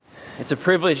It's a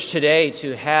privilege today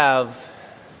to have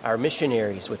our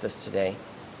missionaries with us today,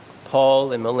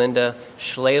 Paul and Melinda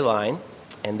Schleyline,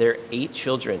 and their 8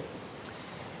 children.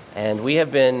 And we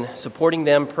have been supporting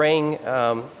them, praying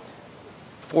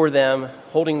for them,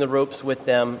 holding the ropes with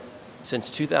them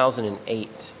since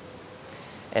 2008.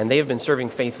 And they have been serving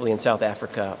faithfully in South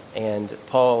Africa. And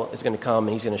Paul is going to come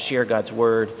and he's going to share God's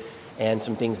word and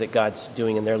some things that God's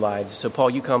doing in their lives. So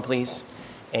Paul, you come please,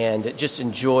 and just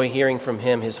enjoy hearing from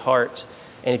him, his heart.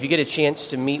 And if you get a chance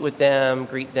to meet with them,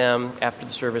 greet them after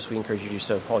the service, we encourage you to do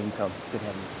so. Paul, you come. Good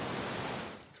having you.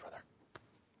 Thanks, brother.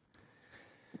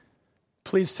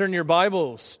 Please turn your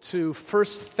Bibles to 1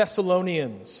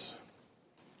 Thessalonians.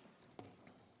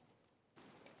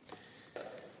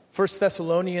 1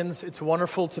 Thessalonians, it's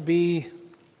wonderful to be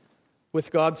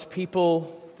with God's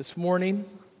people this morning.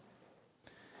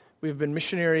 We've been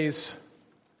missionaries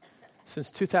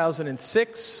since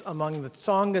 2006 among the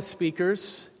Tsonga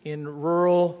speakers in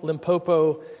rural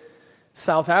Limpopo,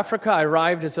 South Africa. I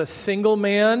arrived as a single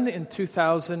man in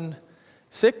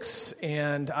 2006,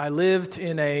 and I lived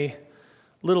in a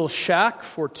little shack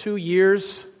for 2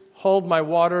 years, hauled my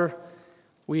water.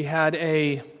 We had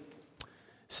a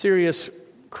serious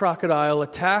crocodile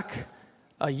attack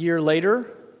a year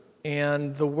later,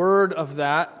 and the word of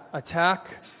that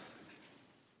attack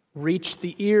reached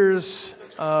the ears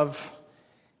of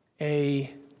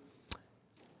a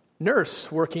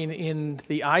nurse working in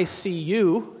the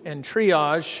ICU and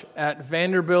triage at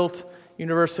Vanderbilt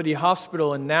University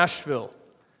Hospital in Nashville.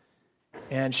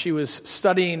 And she was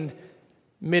studying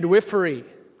midwifery.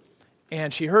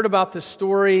 And she heard about this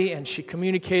story, and she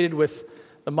communicated with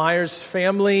the Myers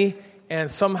family,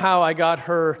 and somehow I got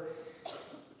her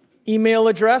email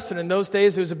address. And in those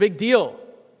days, it was a big deal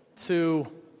to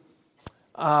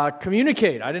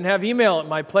communicate. I didn't have email at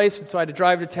my place, and so I had to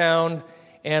drive to town,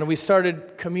 and we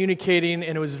started communicating,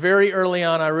 and it was very early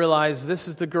on I realized this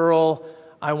is the girl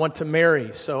I want to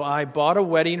marry. So I bought a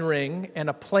wedding ring and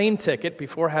a plane ticket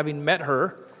before having met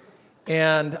her,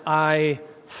 and I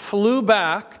flew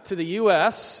back to the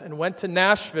U.S. and went to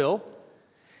Nashville,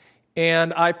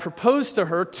 and I proposed to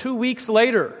her 2 weeks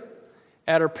later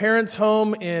at her parents'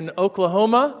 home in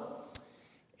Oklahoma.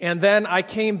 And then I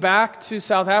came back to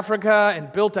South Africa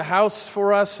and built a house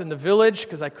for us in the village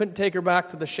because I couldn't take her back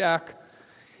to the shack.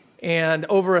 And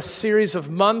over a series of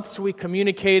months, we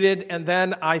communicated, and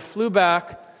then I flew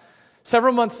back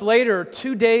several months later,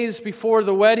 2 days before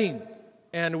the wedding,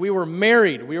 and we were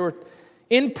married. We were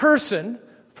in person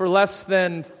for less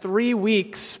than 3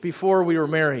 weeks before we were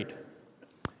married.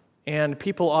 And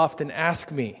people often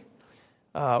ask me,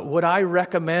 would I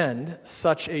recommend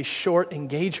such a short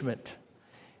engagement?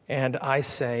 And I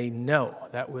say, no,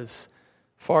 that was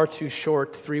far too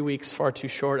short, 3 weeks, far too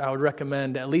short. I would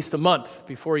recommend at least a month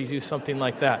before you do something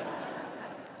like that.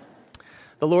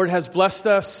 The Lord has blessed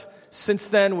us since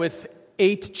then with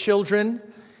 8 children.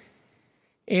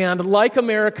 And like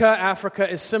America, Africa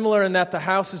is similar in that the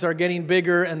houses are getting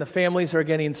bigger and the families are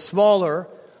getting smaller,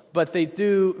 but they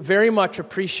do very much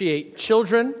appreciate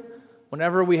children.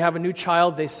 Whenever we have a new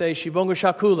child, they say, Shibongo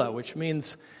Shakula, which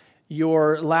means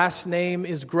your last name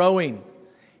is growing.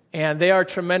 And they are a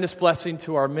tremendous blessing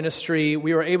to our ministry.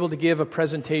 We were able to give a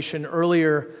presentation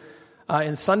earlier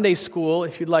in Sunday school.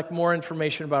 If you'd like more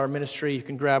information about our ministry, you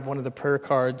can grab one of the prayer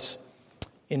cards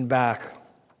in back.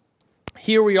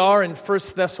 Here we are in 1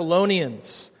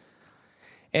 Thessalonians.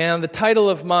 And the title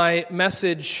of my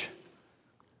message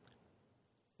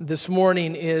this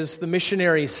morning is The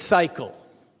Missionary Cycle.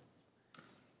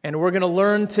 And we're going to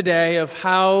learn today of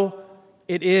how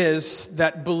it is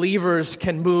that believers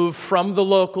can move from the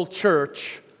local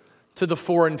church to the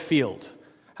foreign field.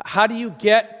 How do you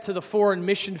get to the foreign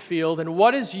mission field, and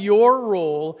what is your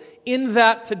role in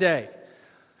that today?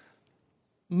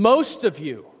 Most of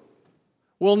you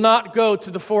will not go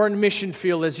to the foreign mission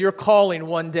field as your calling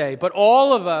one day, but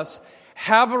all of us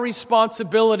have a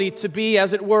responsibility to be,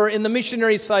 as it were, in the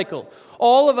missionary cycle.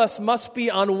 All of us must be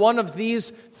on one of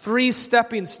these 3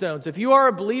 stepping stones. If you are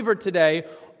a believer today,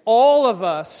 all of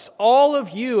us, all of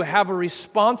you have a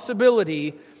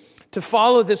responsibility to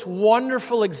follow this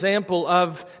wonderful example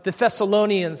of the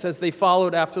Thessalonians as they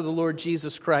followed after the Lord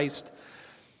Jesus Christ.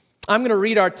 I'm going to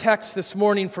read our text this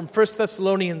morning from 1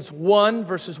 Thessalonians 1,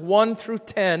 verses 1 through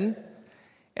 10,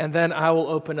 and then I will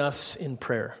open us in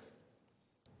prayer.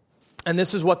 And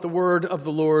this is what the word of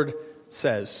the Lord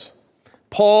says.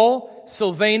 Paul,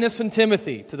 Silvanus, and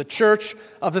Timothy, to the church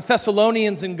of the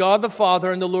Thessalonians in God the Father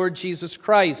and the Lord Jesus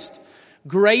Christ,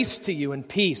 grace to you and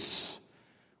peace.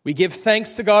 We give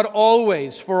thanks to God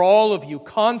always for all of you,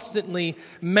 constantly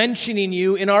mentioning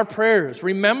you in our prayers,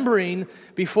 remembering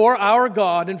before our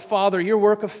God and Father your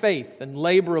work of faith and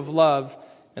labor of love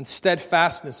and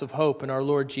steadfastness of hope in our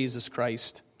Lord Jesus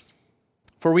Christ.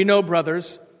 For we know,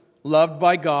 brothers, loved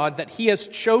by God, that He has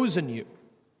chosen you,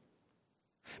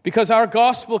 because our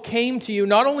gospel came to you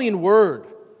not only in word,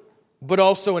 but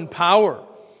also in power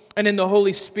and in the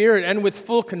Holy Spirit and with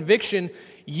full conviction.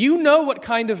 You know what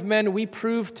kind of men we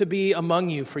proved to be among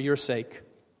you for your sake.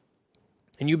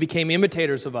 And you became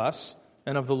imitators of us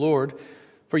and of the Lord,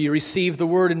 for you received the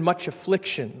word in much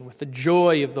affliction with the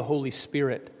joy of the Holy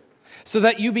Spirit, so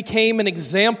that you became an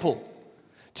example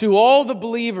to all the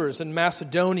believers in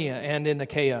Macedonia and in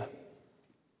Achaia.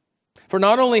 For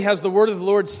not only has the word of the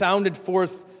Lord sounded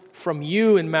forth from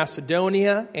you in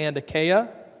Macedonia and Achaia,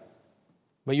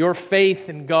 but your faith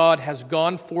in God has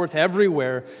gone forth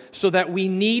everywhere, so that we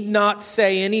need not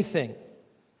say anything.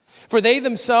 For they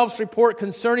themselves report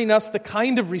concerning us the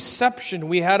kind of reception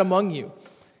we had among you,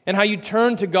 and how you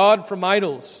turned to God from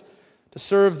idols to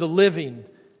serve the living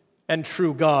and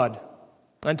true God,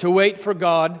 and to wait for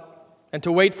God, and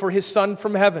to wait for His Son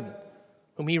from heaven,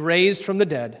 whom He raised from the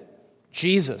dead,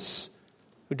 Jesus,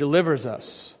 who delivers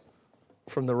us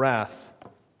from the wrath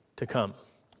to come.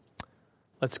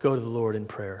 Let's go to the Lord in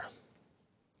prayer.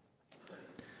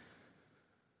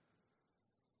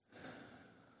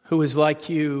 Who is like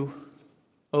you,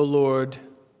 O Lord,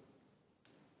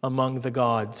 among the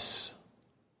gods?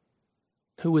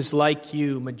 Who is like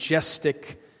you,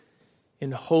 majestic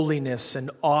in holiness and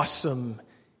awesome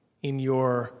in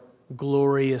your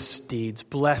glorious deeds?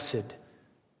 Blessed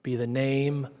be the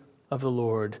name of the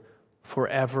Lord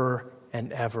forever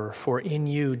and ever, for in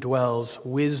you dwells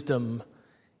wisdom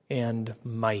and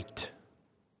might.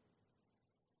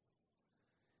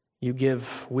 You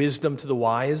give wisdom to the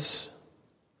wise.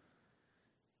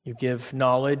 You give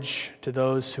knowledge to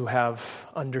those who have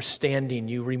understanding.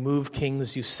 You remove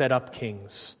kings, you set up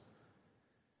kings.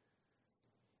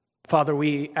 Father,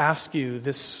 we ask you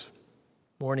this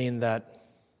morning that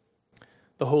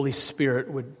the Holy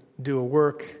Spirit would do a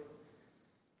work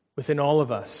within all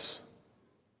of us.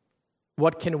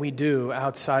 What can we do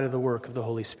outside of the work of the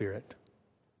Holy Spirit?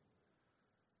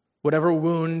 Whatever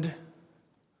wound,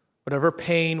 whatever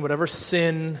pain, whatever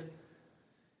sin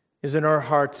is in our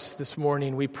hearts this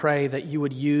morning, we pray that you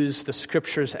would use the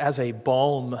Scriptures as a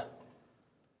balm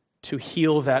to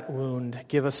heal that wound.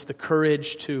 Give us the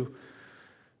courage to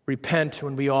repent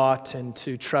when we ought and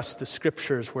to trust the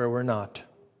Scriptures where we're not.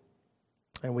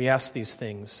 And we ask these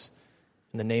things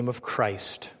in the name of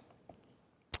Christ.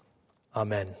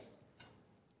 Amen.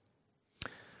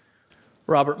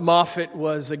 Robert Moffat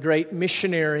was a great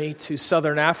missionary to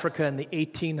southern Africa in the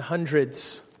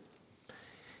 1800s.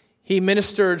 He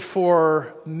ministered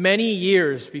for many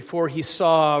years before he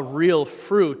saw real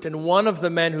fruit. And one of the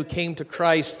men who came to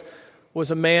Christ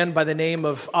was a man by the name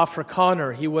of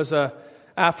Afrikaner. He was an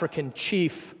African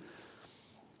chief.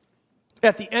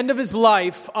 At the end of his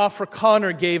life,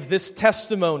 Afrikaner gave this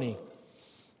testimony.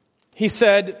 He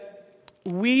said,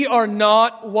 "We are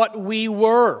not what we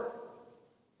were,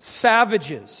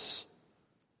 savages,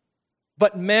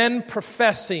 but men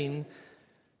professing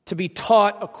to be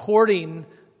taught according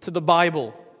to the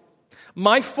Bible.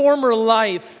 My former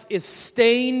life is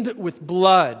stained with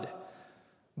blood,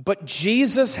 but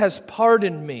Jesus has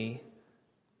pardoned me,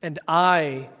 and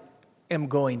I am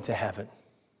going to heaven."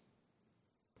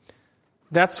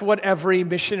 That's what every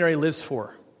missionary lives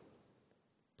for.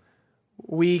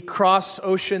 We cross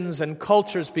oceans and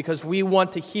cultures because we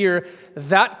want to hear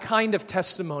that kind of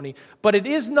testimony. But it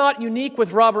is not unique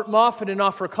with Robert Moffat and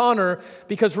Afrikaner,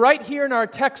 because right here in our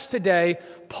text today,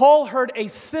 Paul heard a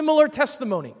similar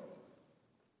testimony.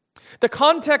 The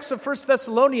context of 1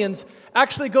 Thessalonians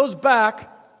actually goes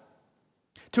back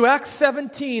to Acts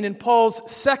 17 in Paul's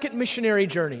second missionary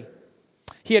journey.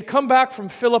 He had come back from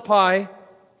Philippi.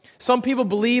 Some people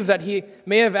believe that he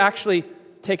may have actually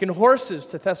taken horses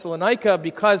to Thessalonica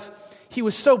because he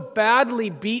was so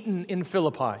badly beaten in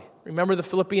Philippi. Remember the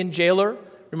Philippian jailer?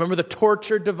 Remember the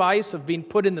torture device of being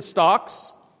put in the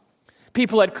stocks?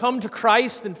 People had come to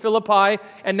Christ in Philippi,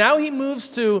 and now he moves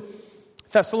to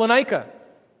Thessalonica.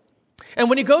 And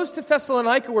when he goes to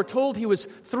Thessalonica, we're told he was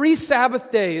 3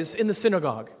 Sabbath days in the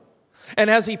synagogue. And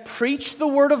as he preached the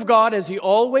word of God, as he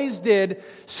always did,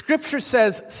 Scripture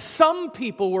says some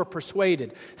people were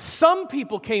persuaded. Some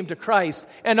people came to Christ,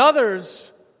 and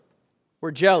others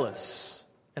were jealous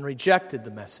and rejected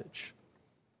the message.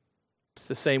 It's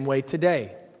the same way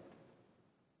today.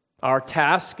 Our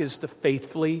task is to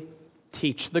faithfully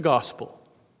teach the gospel.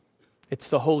 It's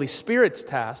the Holy Spirit's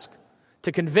task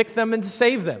to convict them and to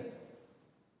save them.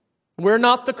 We're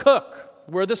not the cook.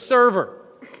 We're the server.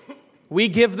 We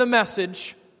give the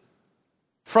message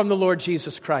from the Lord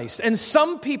Jesus Christ. And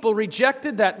some people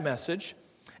rejected that message,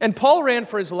 and Paul ran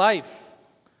for his life.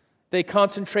 They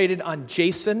concentrated on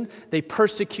Jason. They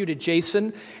persecuted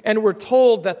Jason. And we're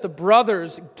told that the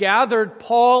brothers gathered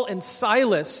Paul and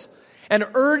Silas and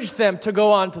urged them to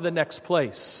go on to the next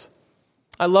place.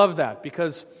 I love that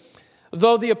because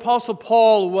though the Apostle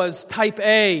Paul was type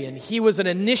A and he was an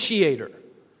initiator,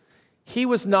 he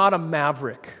was not a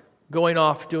maverick going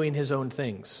off doing his own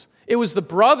things. It was the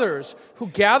brothers who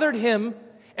gathered him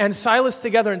and Silas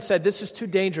together and said, "This is too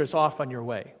dangerous, off on your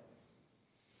way."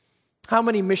 How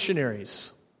many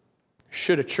missionaries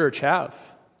should a church have?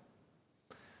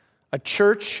 A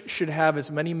church should have as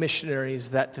many missionaries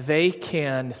that they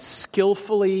can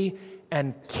skillfully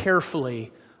and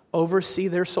carefully oversee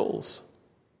their souls.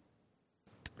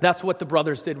 That's what the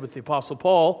brothers did with the Apostle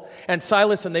Paul and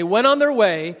Silas, and they went on their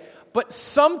way. But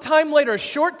sometime later, a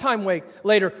short time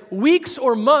later, weeks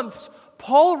or months,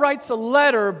 Paul writes a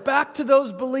letter back to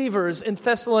those believers in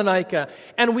Thessalonica,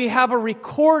 and we have a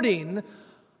recording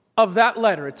of that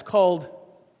letter. It's called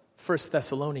 1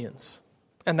 Thessalonians,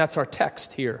 and that's our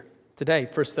text here today,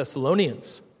 1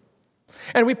 Thessalonians.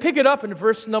 And we pick it up in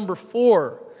verse number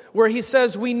 4, where he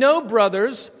says, "We know,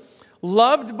 brothers,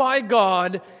 loved by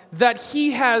God, that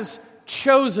He has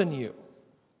chosen you."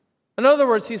 In other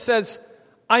words, he says,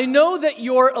 I know that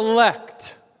you're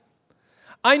elect.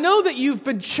 I know that you've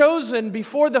been chosen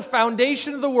before the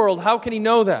foundation of the world. How can he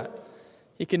know that?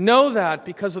 He can know that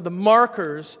because of the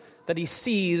markers that he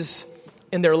sees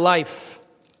in their life.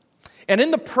 And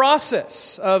in the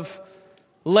process of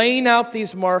laying out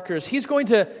these markers, he's going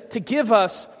to give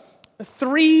us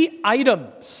 3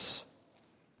 items.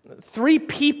 3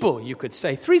 people, you could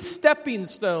say, 3 stepping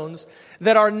stones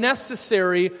that are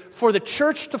necessary for the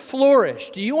church to flourish.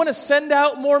 Do you want to send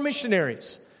out more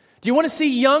missionaries? Do you want to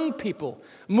see young people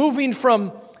moving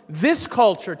from this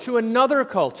culture to another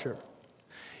culture?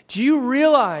 Do you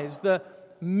realize the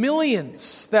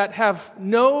millions that have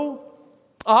no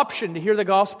option to hear the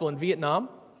gospel in Vietnam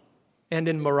and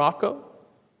in Morocco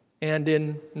and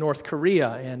in North Korea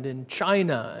and in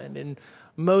China and in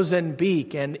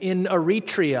Mozambique and in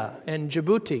Eritrea and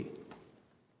Djibouti?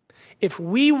 If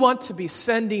we want to be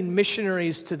sending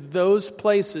missionaries to those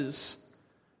places,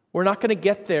 we're not going to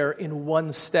get there in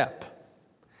one step.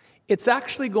 It's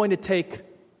actually going to take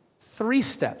 3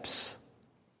 steps.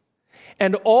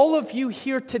 And all of you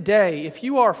here today, if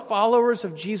you are followers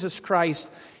of Jesus Christ,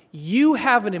 you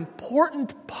have an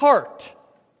important part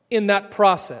in that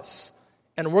process.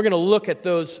 And we're going to look at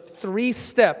those 3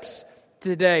 steps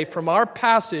today from our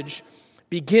passage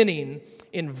beginning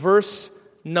in verse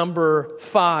number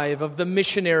 5 of the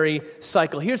Missionary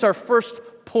Cycle. Here's our first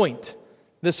point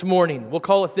this morning. We'll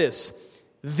call it this: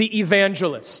 the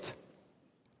evangelist.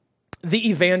 The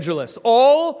evangelist.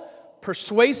 All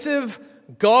persuasive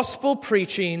gospel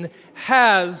preaching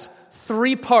has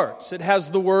 3 parts. It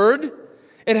has the Word,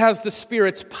 it has the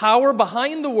Spirit's power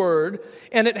behind the Word,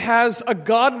 and it has a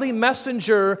godly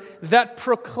messenger that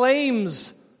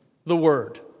proclaims the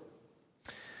Word.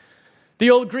 The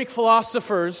old Greek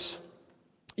philosophers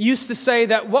used to say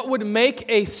that what would make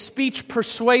a speech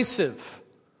persuasive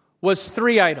was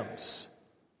 3 items: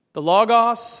 the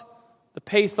logos, the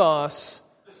pathos,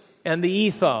 and the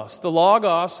ethos. The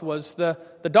logos was the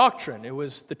doctrine. It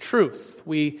was the truth.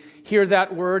 We hear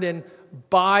that word in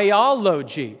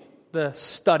biology, the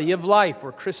study of life,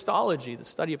 or Christology, the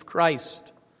study of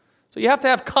Christ. So you have to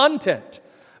have content.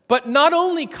 But not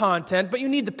only content, but you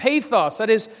need the pathos. That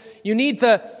is, you need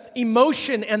the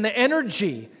emotion and the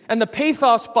energy and the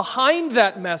pathos behind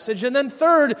that message. And then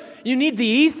third, you need the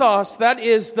ethos. That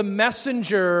is the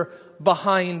messenger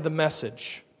behind the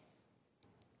message.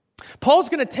 Paul's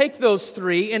going to take those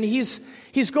 3 and he's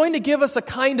going to give us a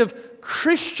kind of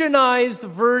Christianized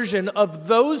version of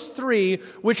those 3,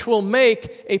 which will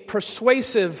make a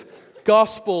persuasive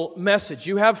gospel message.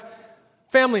 You have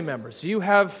family members, you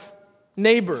have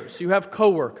neighbors, you have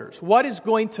coworkers. What is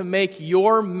going to make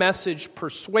your message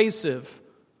persuasive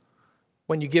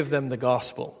when you give them the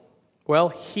gospel? Well,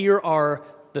 here are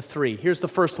the 3. Here's the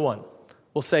first one.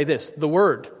 We'll say this: the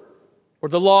Word, or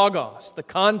the logos, the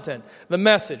content, the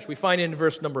message. We find it in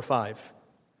verse number 5.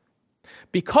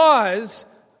 Because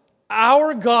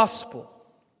our gospel,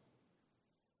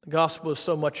 the gospel is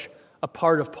so much a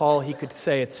part of Paul, he could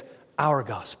say it's our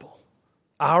gospel.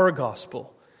 Our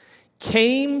gospel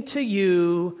came to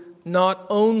you not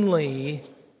only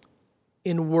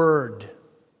in word.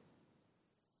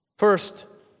 First,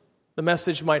 the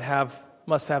message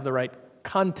must have the right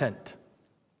content.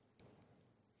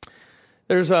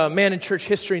 There's a man in church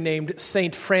history named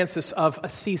Saint Francis of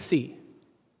Assisi.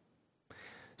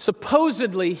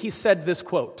 Supposedly, he said this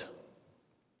quote,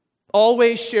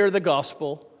 "Always share the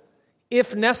gospel.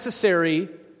 If necessary,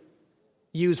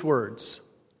 use words."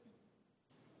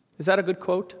 Is that a good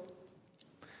quote?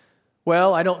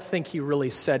 Well, I don't think he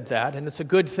really said that, and it's a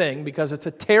good thing because it's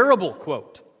a terrible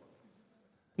quote.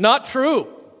 Not true.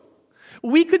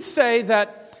 We could say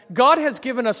that God has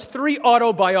given us 3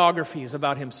 autobiographies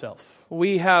about himself.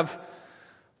 We have,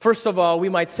 first of all, we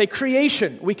might say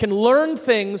creation. We can learn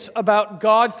things about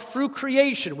God through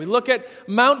creation. We look at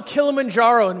Mount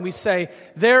Kilimanjaro and we say,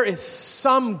 there is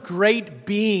some great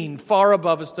being far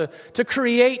above us to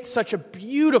create such a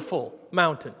beautiful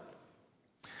mountain.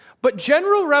 But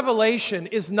general revelation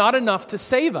is not enough to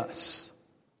save us.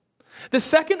 The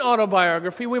second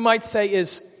autobiography, we might say,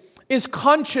 is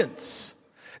conscience.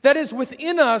 That is,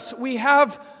 within us, we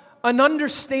have an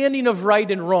understanding of right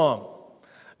and wrong.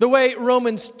 The way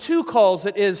Romans 2 calls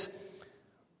it is,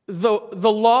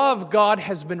 the law of God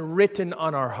has been written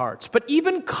on our hearts. But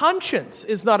even conscience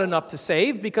is not enough to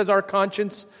save because our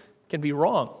conscience can be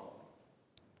wrong.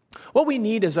 What we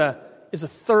need is a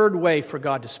third way for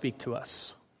God to speak to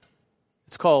us.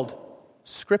 It's called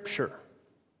Scripture.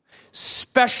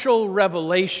 Special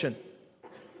revelation.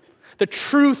 The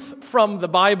truth from the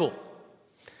Bible.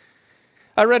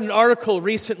 I read an article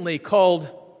recently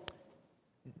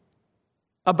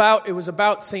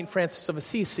about St. Francis of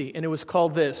Assisi, and it was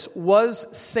called this: Was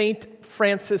St.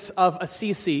 Francis of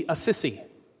Assisi a sissy?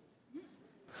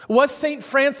 Was St.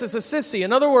 Francis a sissy?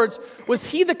 In other words, was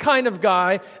he the kind of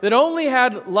guy that only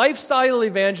had lifestyle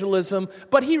evangelism,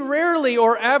 but he rarely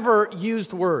or ever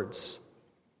used words?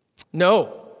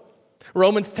 No.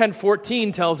 Romans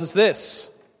 10:14 tells us this: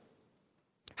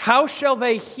 How shall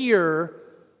they hear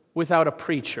without a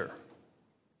preacher?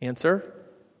 Answer: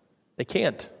 they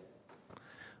can't.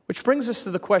 Which brings us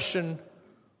to the question,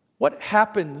 what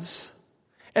happens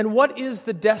and what is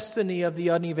the destiny of the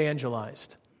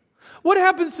unevangelized? What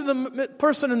happens to the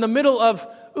person in the middle of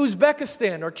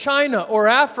Uzbekistan or China or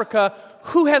Africa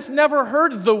who has never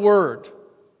heard the word?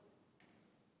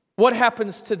 What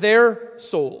happens to their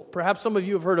soul? Perhaps some of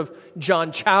you have heard of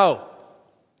John Chow.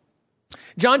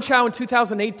 John Chow in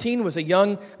 2018 was a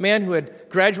young man who had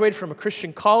graduated from a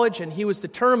Christian college, and he was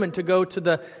determined to go to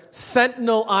the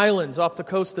Sentinel Islands off the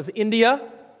coast of India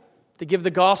to give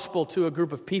the gospel to a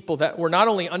group of people that were not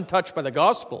only untouched by the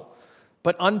gospel,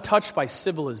 but untouched by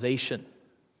civilization.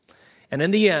 And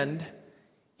in the end,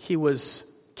 he was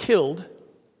killed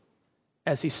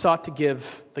as he sought to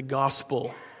give the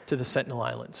gospel to the Sentinel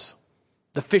Islands.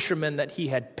 The fishermen that he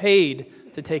had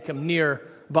paid to take him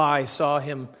nearby saw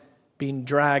him being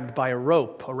dragged by a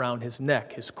rope around his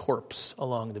neck, his corpse,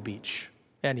 along the beach.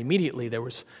 And immediately there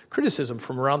was criticism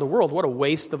from around the world. What a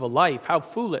waste of a life. How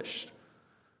foolish.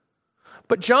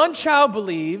 But John Chow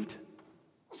believed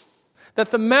that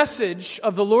the message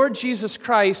of the Lord Jesus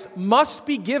Christ must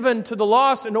be given to the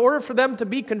lost in order for them to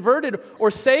be converted or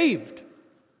saved.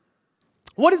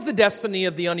 What is the destiny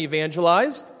of the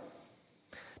unevangelized?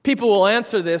 People will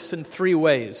answer this in 3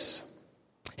 ways.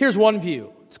 Here's one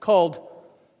view. It's called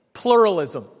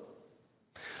pluralism.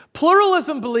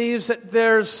 Pluralism believes that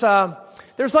there's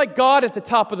like God at the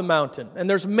top of the mountain, and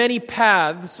there's many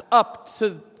paths up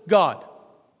to God.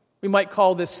 We might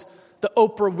call this the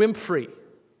Oprah Winfrey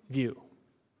view.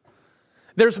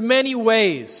 There's many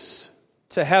ways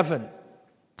to heaven.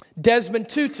 Desmond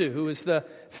Tutu, who is the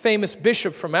famous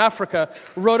bishop from Africa,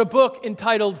 wrote a book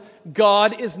entitled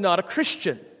God is Not a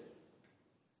Christian.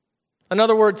 In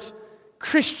other words,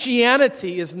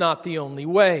 Christianity is not the only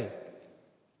way.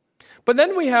 But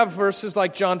then we have verses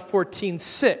like John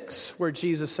 14:6, where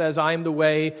Jesus says, I am the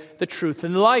way, the truth,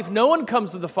 and the life. No one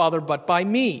comes to the Father but by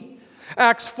me.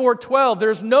 Acts 4:12,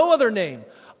 there's no other name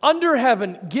under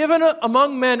heaven given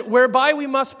among men whereby we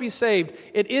must be saved.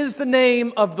 It is the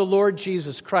name of the Lord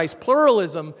Jesus Christ.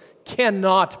 Pluralism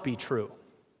cannot be true.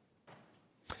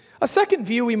 A second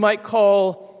view we might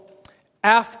call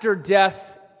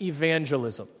after-death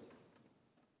evangelism.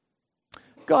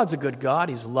 God's a good God.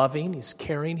 He's loving. He's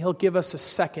caring. He'll give us a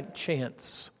second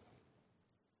chance.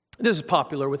 This is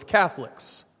popular with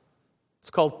Catholics.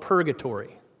 It's called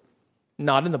purgatory.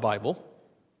 Not in the Bible,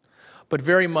 but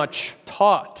very much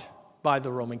taught by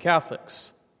the Roman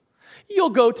Catholics.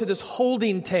 You'll go to this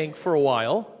holding tank for a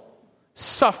while,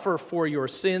 suffer for your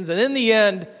sins, and in the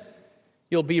end,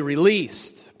 you'll be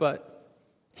released. But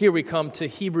here we come to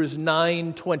Hebrews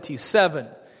 9:27.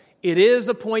 It is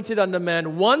appointed unto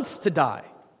men once to die,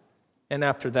 and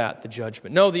after that, the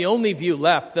judgment. No, the only view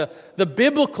left, the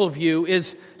biblical view,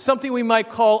 is something we might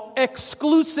call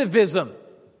exclusivism.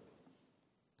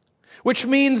 which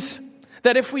means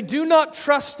that if we do not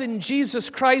trust in Jesus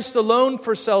Christ alone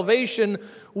for salvation,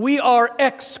 we are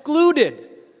excluded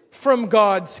from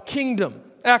God's kingdom.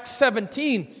 Acts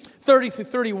 17,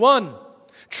 30-31.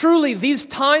 Truly, these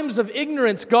times of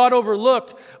ignorance God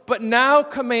overlooked, but now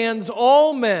commands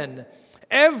all men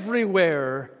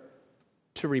everywhere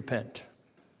to repent.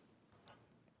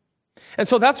 And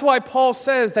so that's why Paul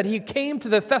says that he came to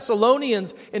the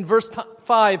Thessalonians in verse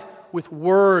 5 with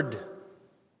word,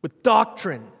 with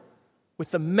doctrine,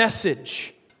 with the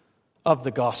message of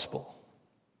the gospel.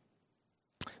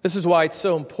 This is why it's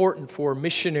so important for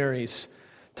missionaries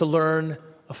to learn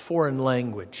a foreign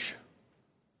language.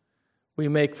 We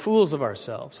make fools of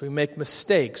ourselves. We make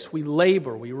mistakes. We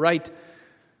labor. We write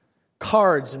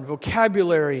cards and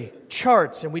vocabulary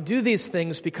charts. And we do these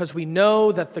things because we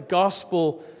know that the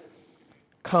gospel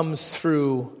comes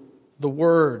through the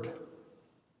Word.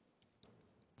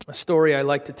 A story I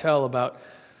like to tell about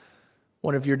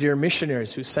one of your dear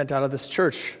missionaries who's sent out of this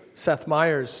church, Seth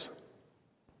Myers.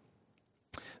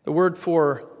 The word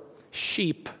for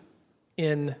sheep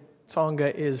in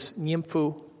Tsonga is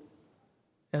nymphu,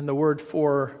 and the word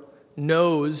for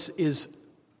nose is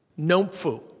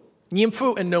nomfu.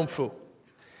 Nymphu and nomfu.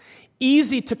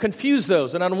 Easy to confuse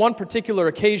those. And on one particular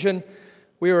occasion,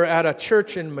 we were at a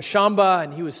church in Mashamba,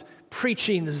 and he was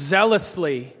preaching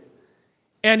zealously,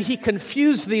 and he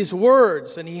confused these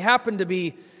words, and he happened to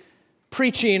be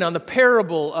preaching on the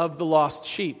parable of the lost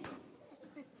sheep.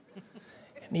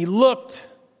 And he looked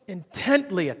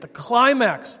intently at the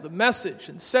climax of the message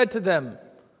and said to them,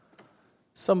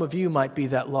 "Some of you might be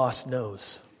that lost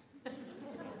nose."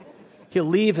 He'll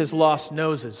leave his lost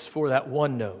noses for that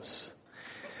one nose.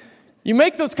 You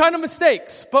make those kind of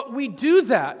mistakes, but we do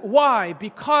that. Why?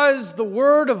 Because the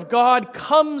Word of God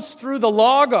comes through the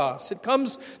Logos. It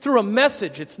comes through a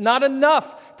message. It's not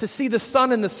enough to see the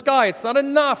sun in the sky. It's not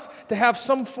enough to have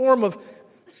some form of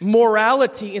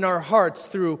morality in our hearts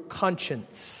through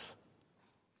conscience.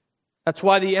 That's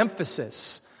why the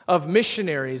emphasis of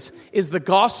missionaries is the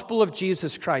gospel of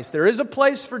Jesus Christ. There is a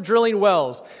place for drilling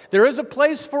wells. There is a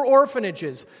place for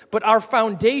orphanages. But our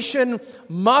foundation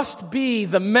must be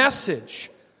the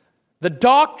message, the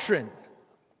doctrine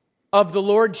of the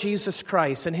Lord Jesus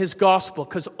Christ and His gospel,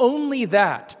 because only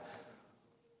that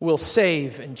will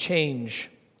save and change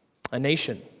a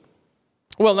nation.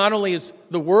 Well, not only is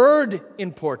the word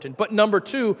important, but number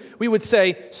two, we would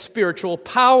say spiritual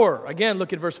power. Again,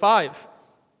 look at verse 5.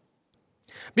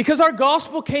 Because our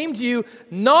gospel came to you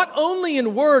not only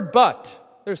in word,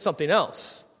 but, there's something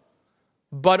else,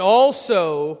 but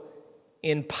also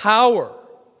in power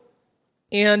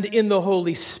and in the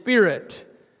Holy Spirit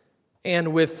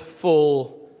and with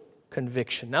full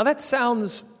conviction. Now that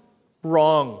sounds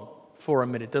wrong for a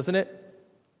minute, doesn't it?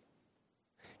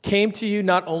 Came to you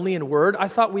not only in word. I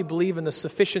thought we believe in the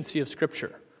sufficiency of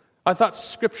Scripture. I thought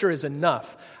Scripture is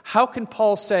enough. How can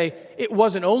Paul say it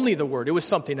wasn't only the word, it was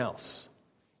something else?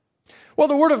 Well,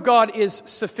 the Word of God is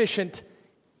sufficient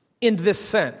in this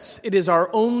sense. It is our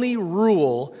only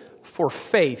rule for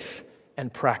faith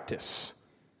and practice.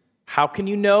 How can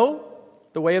you know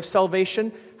the way of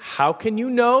salvation? How can you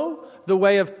know the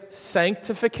way of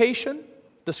sanctification?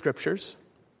 The Scriptures.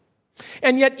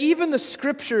 And yet even the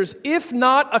Scriptures, if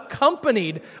not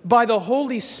accompanied by the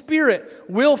Holy Spirit,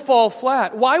 will fall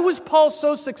flat. Why was Paul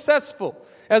so successful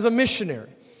as a missionary?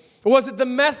 Was it the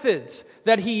methods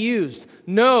that he used?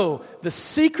 No, the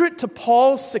secret to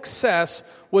Paul's success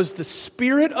was the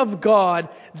Spirit of God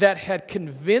that had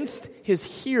convinced his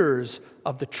hearers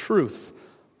of the truth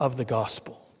of the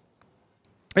gospel.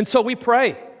 And so we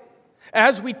pray.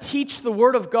 As we teach the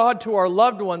Word of God to our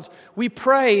loved ones, we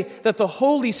pray that the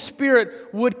Holy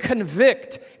Spirit would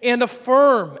convict and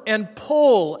affirm and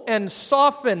pull and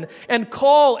soften and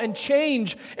call and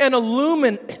change and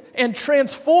illumine and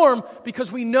transform,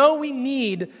 because we know we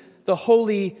need the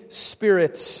Holy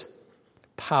Spirit's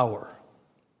power.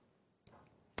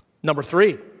 Number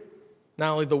 3,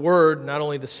 not only the Word, not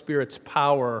only the Spirit's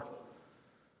power,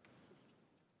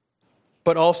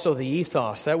 but also the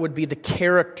ethos. That would be the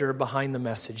character behind the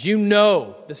message. You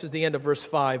know, this is the end of verse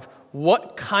 5,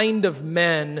 what kind of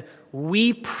men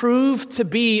we prove to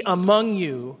be among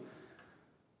you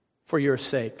for your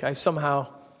sake. I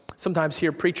sometimes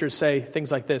hear preachers say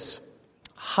things like this: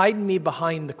 hide me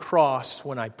behind the cross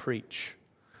when I preach.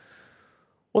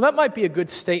 Well, that might be a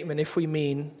good statement if we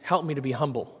mean, help me to be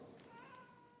humble.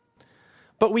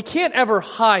 But we can't ever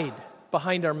hide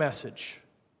behind our message.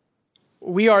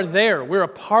 We are there. We're a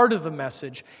part of the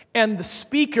message. And the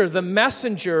speaker, the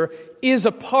messenger, is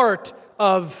a part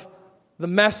of the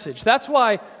message. That's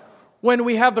why when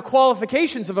we have the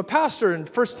qualifications of a pastor in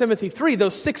 1 Timothy 3,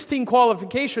 those 16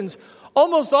 qualifications,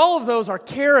 almost all of those are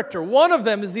character. One of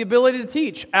them is the ability to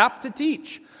teach, apt to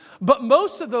teach. But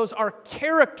most of those are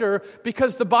character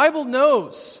because the Bible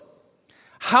knows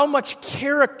how much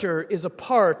character is a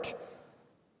part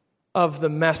of the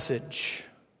message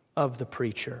of the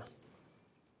preacher.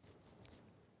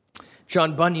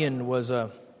 John Bunyan was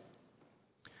a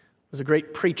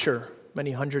great preacher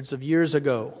many hundreds of years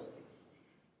ago.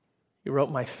 He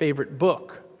wrote my favorite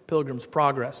book, Pilgrim's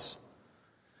Progress.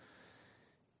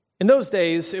 In those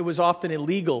days, it was often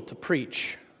illegal to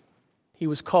preach. He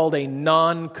was called a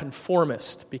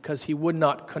nonconformist because he would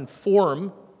not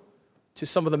conform to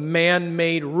some of the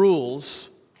man-made rules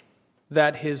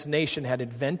that his nation had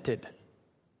invented.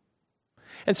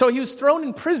 And so he was thrown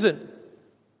in prison.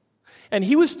 And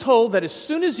he was told that as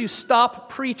soon as you stop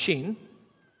preaching,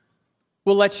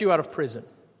 we'll let you out of prison.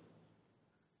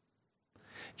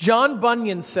 John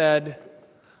Bunyan said,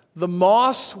 "The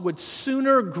moss would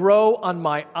sooner grow on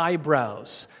my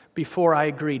eyebrows before I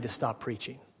agreed to stop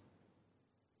preaching."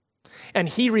 And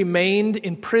he remained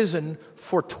in prison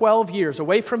for 12 years,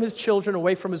 away from his children,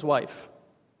 away from his wife.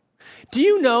 Do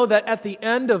you know that at the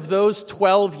end of those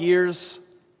 12 years,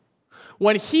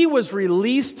 when he was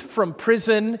released from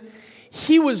prison,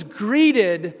 he was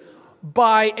greeted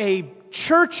by a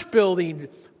church building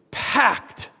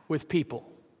packed with people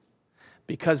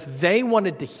because they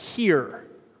wanted to hear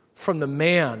from the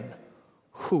man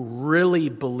who really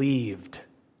believed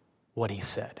what he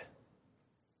said.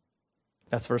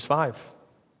 That's verse 5.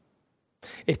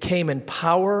 It came in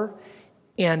power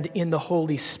and in the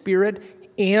Holy Spirit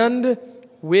and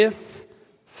with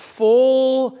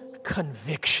full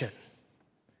conviction.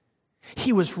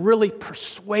 He was really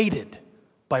persuaded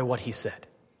by what he said.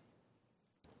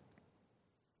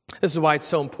 This is why it's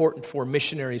so important for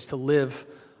missionaries to live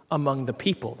among the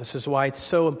people. This is why it's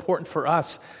so important for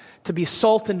us to be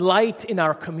salt and light in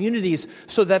our communities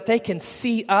so that they can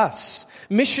see us.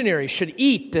 Missionaries should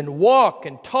eat and walk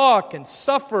and talk and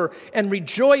suffer and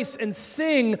rejoice and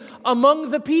sing among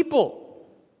the people.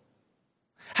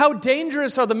 How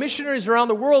dangerous are the missionaries around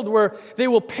the world where they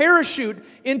will parachute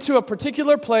into a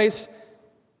particular place,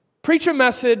 preach a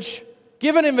message,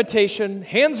 give an invitation,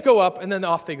 hands go up, and then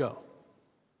off they go.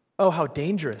 Oh, how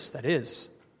dangerous that is.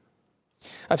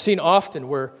 I've seen often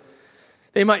where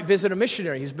they might visit a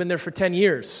missionary. He's been there for 10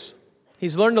 years.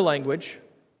 He's learned the language.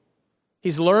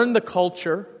 He's learned the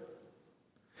culture.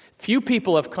 Few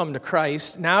people have come to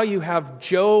Christ. Now you have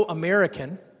Joe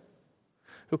American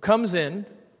who comes in,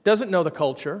 doesn't know the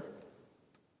culture,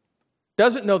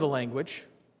 doesn't know the language,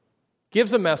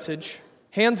 gives a message,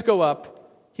 hands go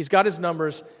up, he's got his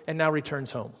numbers, and now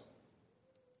returns home.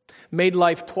 Made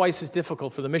life twice as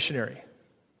difficult for the missionary.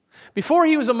 Before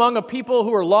he was among a people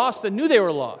who were lost and knew they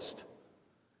were lost.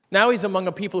 Now he's among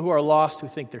a people who are lost who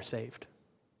think they're saved.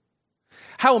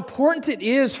 How important it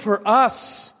is for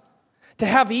us to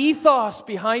have ethos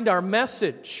behind our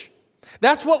message.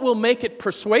 That's what will make it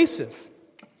persuasive.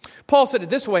 Paul said it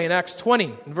this way in Acts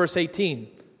 20, in verse 18.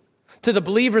 To the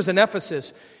believers in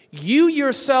Ephesus, you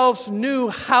yourselves knew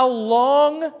how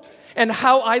long and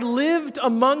how I lived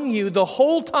among you the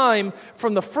whole time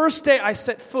from the first day I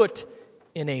set foot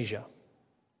in Asia.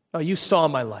 Oh, you saw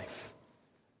my life.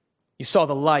 You saw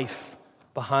the life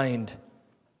behind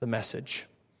the message.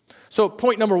 So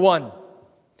point number 1,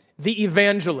 the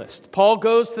evangelist. Paul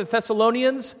goes to the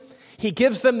Thessalonians. He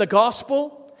gives them the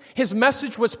gospel. His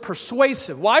message was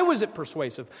persuasive. Why was it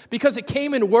persuasive? Because it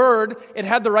came in word. It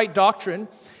had the right doctrine.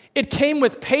 It came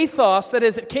with pathos. That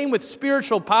is, it came with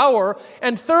spiritual power.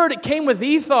 And third, it came with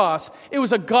ethos. It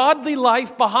was a godly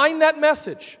life behind that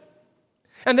message.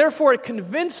 And therefore, it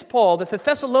convinced Paul that the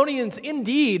Thessalonians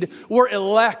indeed were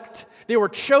elect. They were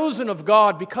chosen of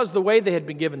God because of the way they had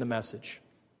been given the message.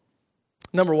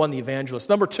 Number 1, the evangelist.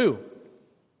 Number 2,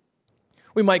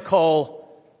 we might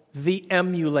call the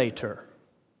emulator.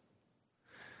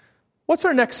 What's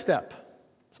our next step?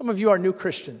 Some of you are new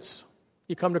Christians.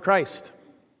 You come to Christ.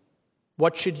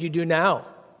 What should you do now?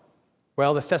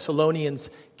 Well, the Thessalonians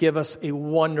give us a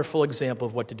wonderful example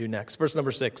of what to do next. Verse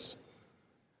number 6.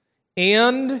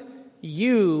 And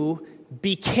you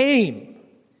became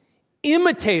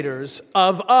imitators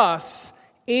of us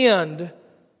and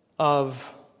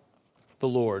of the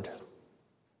Lord.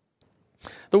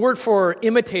 The word for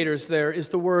imitators there is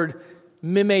the word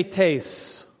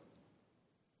mimetes.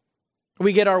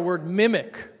 We get our word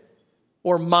mimic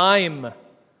or mime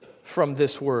from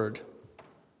this word.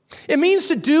 It means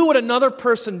to do what another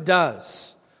person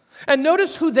does. And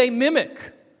notice who they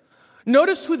mimic.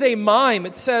 Notice who they mime.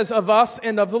 It says of us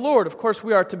and of the Lord. Of course,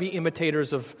 we are to be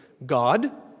imitators of God.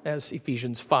 as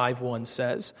Ephesians 5:1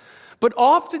 says. But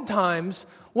oftentimes,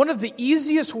 one of the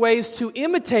easiest ways to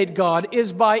imitate God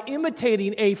is by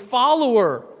imitating a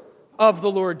follower of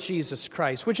the Lord Jesus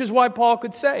Christ, which is why Paul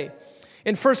could say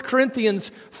in 1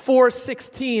 Corinthians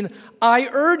 4:16, I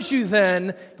urge you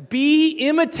then, be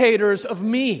imitators of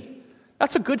me.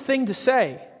 That's a good thing to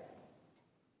say.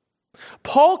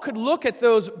 Paul could look at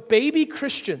those baby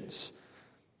Christians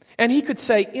and he could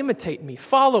say, imitate me,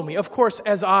 follow me, of course,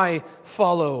 as I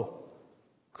follow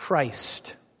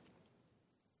Christ.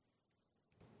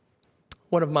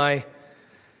 One of my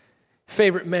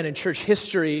favorite men in church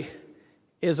history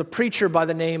is a preacher by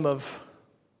the name of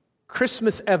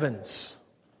Christmas Evans.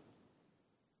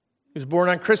 He was born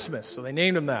on Christmas, so they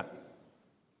named him that.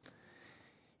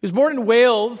 He was born in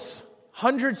Wales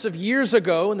hundreds of years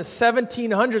ago in the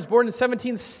 1700s, born in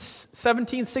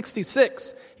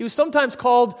 1766. He was sometimes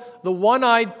called the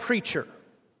one-eyed preacher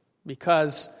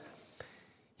because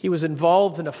he was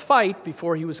involved in a fight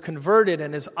before he was converted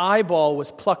and his eyeball was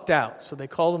plucked out. So they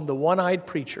called him the one-eyed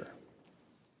preacher.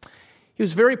 He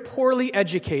was very poorly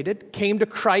educated, came to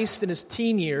Christ in his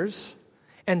teen years,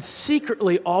 and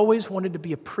secretly always wanted to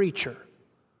be a preacher,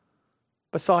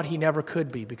 but thought he never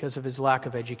could be because of his lack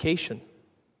of education.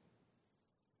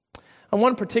 On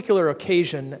one particular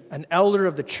occasion, an elder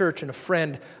of the church and a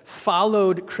friend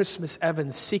followed Christmas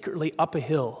Evans secretly up a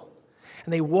hill,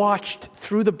 and they watched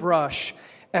through the brush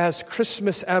as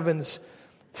Christmas Evans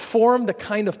formed a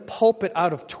kind of pulpit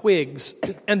out of twigs,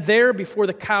 and there before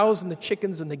the cows and the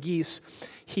chickens and the geese,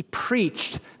 he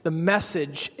preached the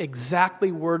message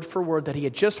exactly word for word that he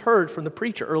had just heard from the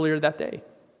preacher earlier that day.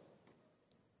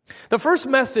 The first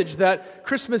message that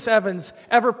Christmas Evans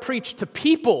ever preached to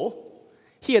people,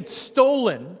 he had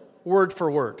stolen word for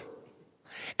word.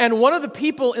 And one of the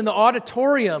people in the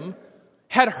auditorium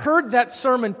had heard that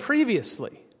sermon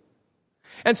previously.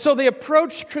 And so they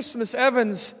approached Christmas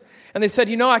Evans and they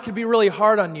said, I could be really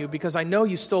hard on you because I know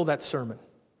you stole that sermon.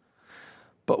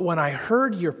 But when I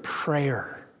heard your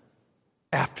prayer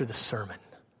after the sermon,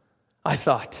 I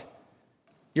thought,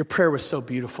 your prayer was so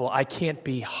beautiful, I can't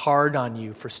be hard on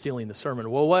you for stealing the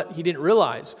sermon. Well, what he didn't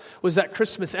realize was that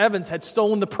Christmas Evans had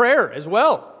stolen the prayer as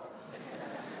well.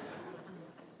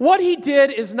 What he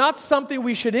did is not something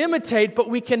we should imitate, but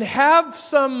we can have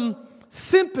some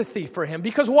sympathy for him.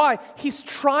 Because why? He's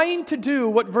trying to do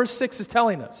what verse 6 is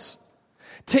telling us.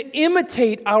 To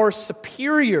imitate our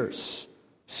superiors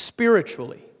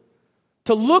spiritually.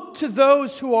 To look to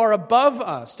those who are above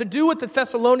us. To do what the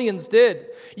Thessalonians did.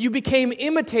 You became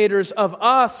imitators of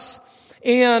us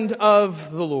and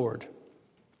of the Lord.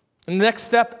 And the next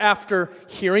step after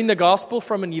hearing the gospel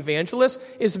from an evangelist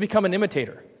is to become an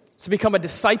imitator. It's to become a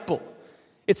disciple.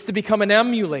 It's to become an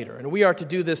emulator. And we are to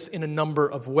do this in a number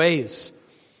of ways.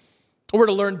 We're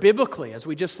to learn biblically, as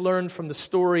we just learned from the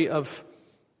story of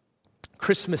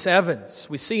Christmas Evans.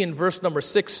 We see in verse number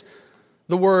 6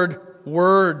 the word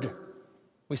word.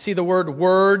 We see the word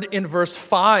word in verse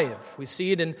 5. We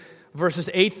see it in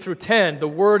verses 8 through 10. The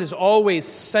word is always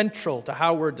central to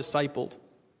how we're discipled.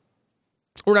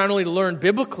 We're not only to learn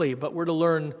biblically, but we're to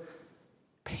learn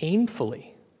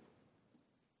painfully.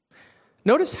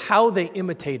 Notice how they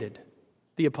imitated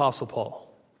the Apostle Paul.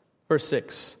 Verse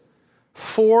 6.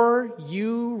 For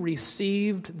you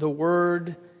received the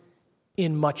word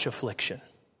in much affliction.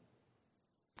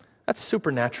 That's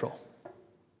supernatural.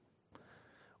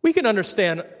 We can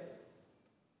understand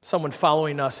someone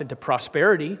following us into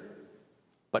prosperity,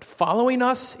 but following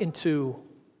us into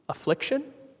affliction?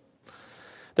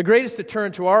 The greatest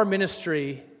deterrent to our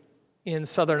ministry in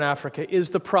Southern Africa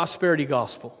is the prosperity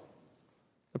gospel.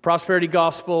 The prosperity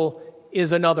gospel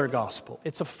is another gospel.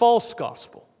 It's a false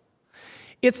gospel.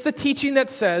 It's the teaching that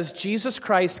says Jesus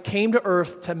Christ came to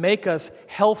earth to make us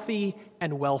healthy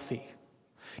and wealthy.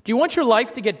 Do you want your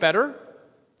life to get better?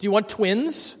 Do you want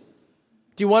twins?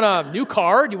 Do you want a new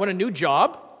car? Do you want a new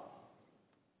job?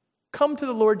 Come to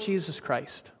the Lord Jesus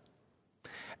Christ.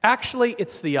 Actually,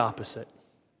 it's the opposite.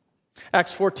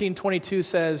 Acts 14:22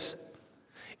 says,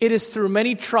 it is through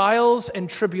many trials and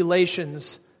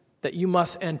tribulations that you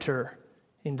must enter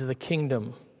into the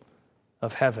kingdom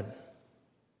of heaven.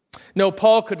 No,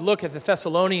 Paul could look at the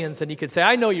Thessalonians and he could say,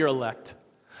 I know you're elect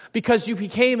because you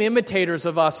became imitators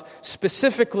of us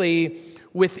specifically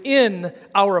within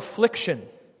our affliction.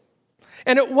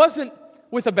 And it wasn't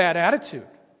with a bad attitude.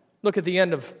 Look at the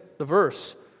end of the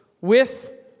verse.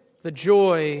 With the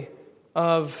joy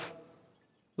of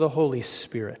the Holy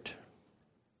Spirit.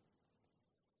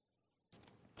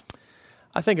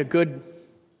 I think a good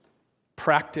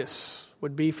practice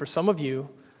would be for some of you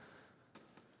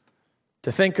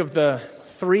to think of the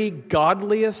 3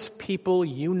 godliest people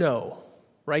you know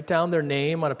write down their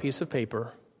name on a piece of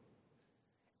paper,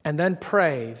 and then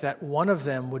pray that one of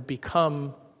them would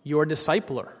become your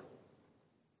discipler.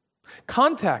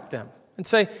 Contact them and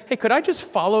say, hey, could I just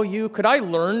follow you? Could I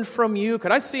learn from you?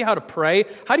 Could I see how to pray?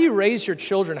 How do you raise your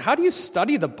children? How do you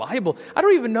study the Bible? I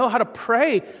don't even know how to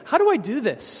pray. How do I do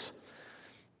this?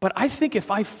 But I think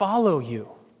if I follow you,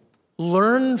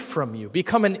 learn from you,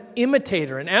 become an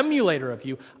imitator, an emulator of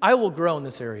you, I will grow in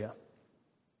this area.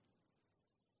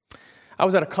 I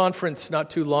was at a conference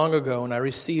not too long ago, and I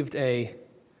received an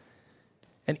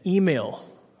email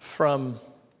from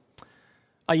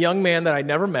a young man that I'd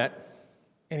never met,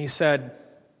 and he said,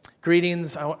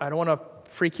 greetings, I don't want to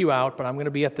freak you out, but I'm going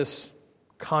to be at this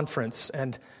conference,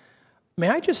 and may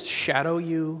I just shadow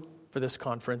you for this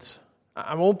conference?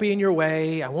 I won't be in your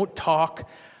way, I won't talk,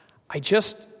 I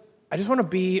just want to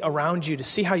be around you to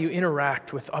see how you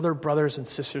interact with other brothers and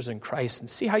sisters in Christ and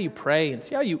see how you pray and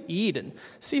see how you eat and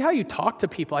see how you talk to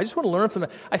people. I just want to learn from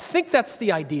them. I think that's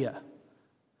the idea.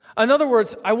 In other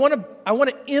words, I want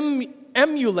to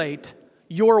emulate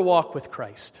your walk with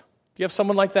Christ. Do you have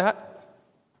someone like that?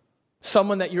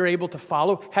 Someone that you're able to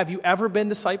follow? Have you ever been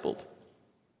discipled?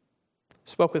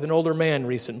 Spoke with an older man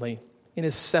recently in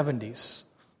his 70s,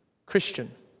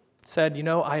 Christian. Said,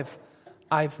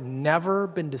 I've never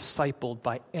been discipled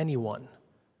by anyone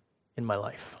in my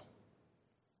life.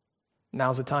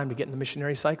 Now's the time to get in the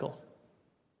missionary cycle.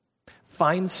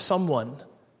 Find someone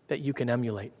that you can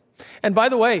emulate. And by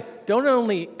the way, don't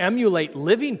only emulate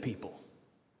living people,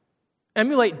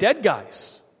 emulate dead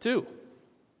guys too.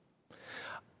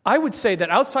 I would say that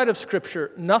outside of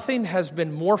Scripture, nothing has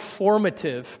been more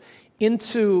formative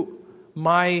into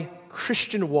my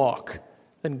Christian walk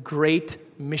than great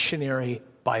missionary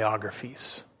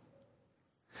biographies.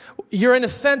 You're in a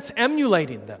sense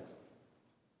emulating them.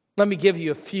 Let me give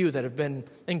you a few that have been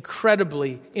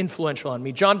incredibly influential on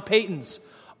me. John Payton's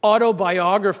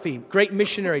autobiography, great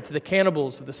missionary to the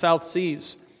cannibals of the South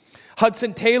Seas.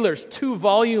 Hudson Taylor's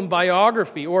 2-volume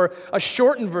biography, or a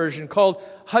shortened version called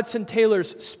Hudson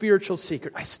Taylor's Spiritual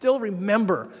Secret. I still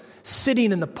remember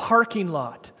sitting in the parking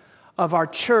lot of our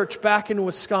church back in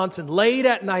Wisconsin, late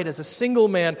at night as a single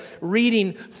man,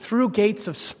 reading Through Gates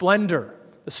of Splendor,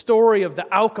 the story of the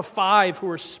Auca Five who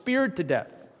were speared to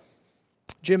death,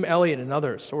 Jim Elliot and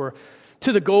others, or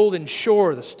To the Golden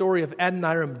Shore, the story of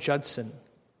Adoniram Judson.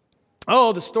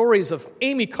 Oh, the stories of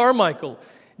Amy Carmichael,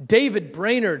 David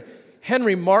Brainerd,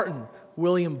 Henry Martin,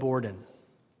 William Borden.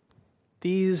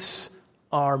 These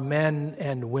are men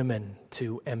and women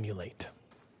to emulate.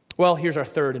 Well, here's our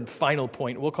third and final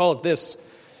point. We'll call it this: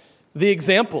 the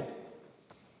example.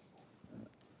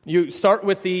 You start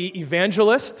with the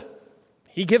evangelist.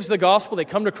 He gives the gospel. They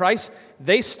come to Christ.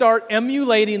 They start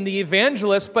emulating the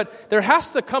evangelist, but there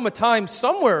has to come a time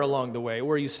somewhere along the way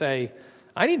where you say,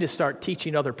 I need to start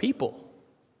teaching other people.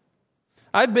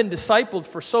 I've been discipled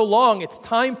for so long, it's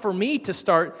time for me to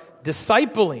start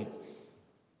discipling.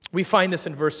 We find this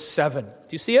in verse 7. Do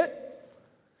you see it?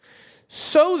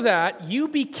 So that you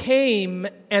became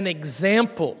an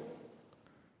example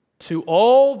to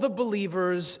all the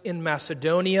believers in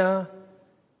Macedonia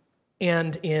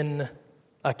and in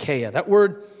Achaia. That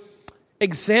word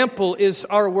example is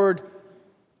our word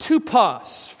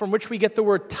tupos, from which we get the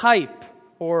word type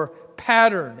or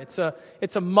pattern. It's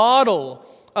a model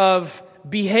of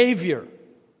behavior.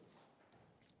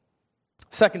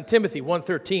 2 Timothy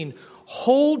 1:13,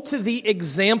 hold to the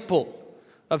example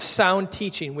of sound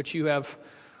teaching which you have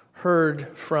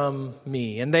heard from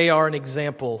me. And they are an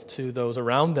example to those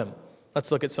around them.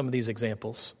 Let's look at some of these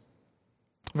examples.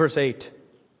 Verse 8,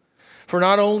 for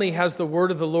not only has the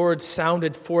word of the Lord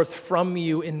sounded forth from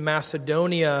you in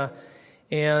Macedonia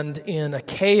and in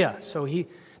Achaia, so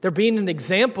they're being an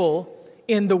example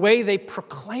in the way they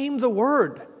proclaim the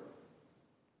word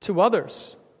to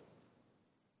others.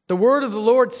 The word of the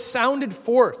Lord sounded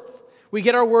forth. We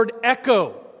get our word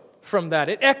echo from that.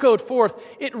 It echoed forth.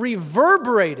 It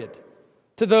reverberated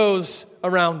to those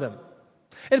around them.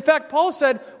 In fact, Paul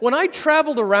said, when I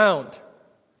traveled around,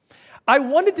 I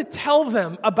wanted to tell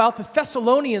them about the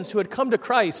Thessalonians who had come to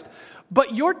Christ,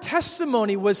 but your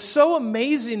testimony was so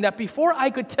amazing that before I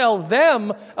could tell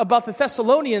them about the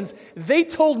Thessalonians, they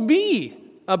told me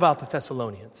about the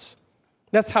Thessalonians.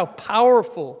 That's how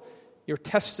powerful your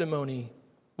testimony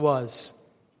was.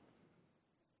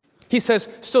 He says,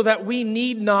 so that we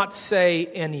need not say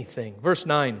anything. Verse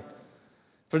 9,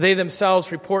 for they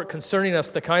themselves report concerning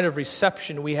us the kind of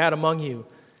reception we had among you,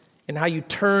 and how you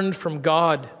turned from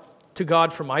God to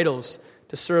God from idols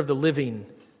to serve the living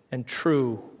and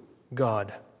true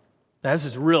God. Now, this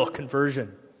is real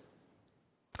conversion.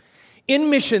 In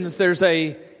missions, there's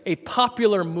a a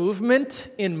popular movement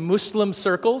in Muslim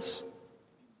circles.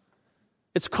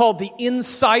 It's called the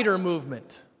Insider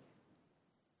Movement.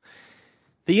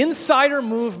 The Insider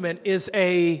Movement is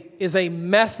a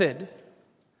method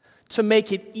to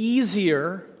make it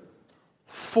easier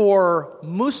for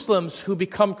Muslims who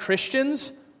become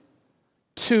Christians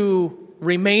to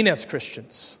remain as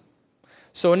Christians.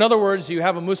 So in other words, you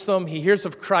have a Muslim, he hears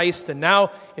of Christ, and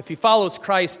now if he follows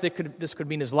Christ, this could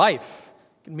mean his life.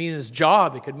 It could mean his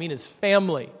job. It could mean his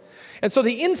family. And so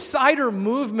the Insider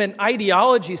Movement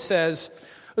ideology says,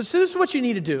 so this is what you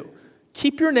need to do.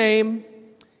 Keep your name,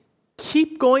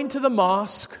 keep going to the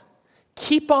mosque,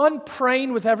 keep on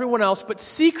praying with everyone else, but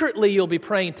secretly you'll be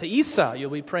praying to Isa, you'll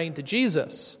be praying to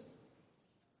Jesus.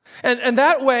 And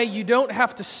that way you don't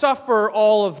have to suffer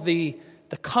all of the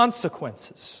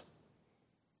consequences.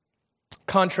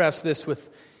 Contrast this with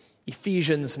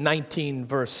Ephesians 19,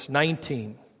 verse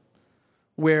 19,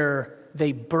 where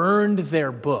they burned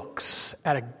their books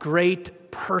at a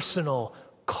great personal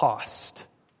cost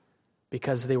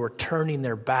because they were turning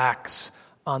their backs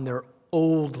on their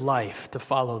old life to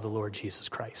follow the Lord Jesus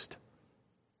Christ.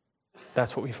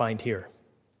 That's what we find here.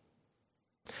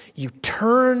 You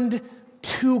turned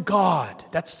to God.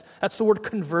 That's the word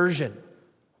conversion.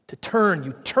 To turn.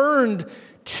 You turned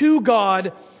to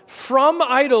God from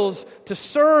idols to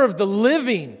serve the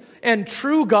living and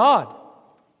true God,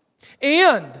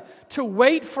 and to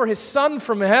wait for his Son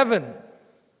from heaven,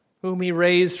 whom he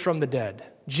raised from the dead,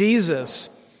 Jesus,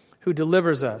 who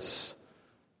delivers us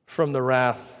from the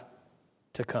wrath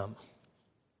to come.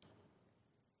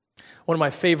 One of my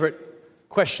favorite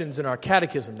questions in our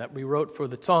catechism that we wrote for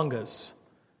the Tsongas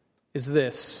is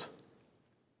this: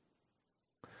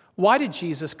 why did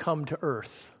Jesus come to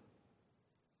earth?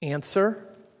 Answer: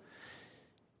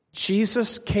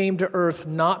 Jesus came to earth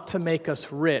not to make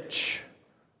us rich,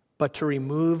 but to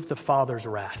remove the Father's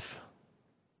wrath.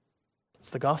 It's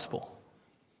the gospel.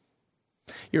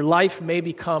 Your life may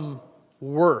become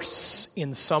worse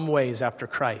in some ways after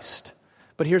Christ,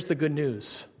 but here's the good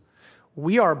news.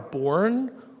 We are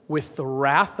born with the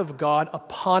wrath of God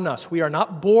upon us. We are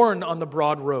not born on the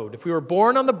broad road. If we were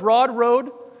born on the broad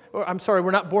road,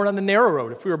 we're not born on the narrow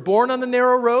road. If we were born on the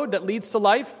narrow road that leads to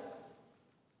life,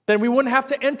 then we wouldn't have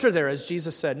to enter there, as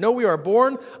Jesus said. No, we are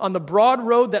born on the broad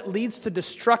road that leads to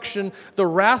destruction. The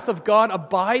wrath of God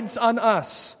abides on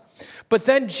us. But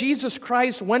then Jesus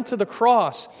Christ went to the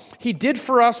cross. He did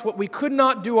for us what we could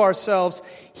not do ourselves.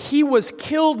 He was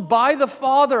killed by the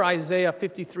Father, Isaiah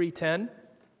 53:10.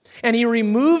 And he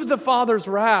removed the Father's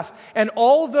wrath. And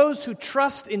all those who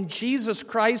trust in Jesus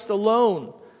Christ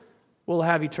alone will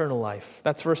have eternal life.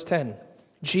 That's verse 10.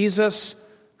 Jesus,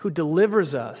 who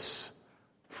delivers us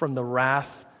from the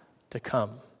wrath to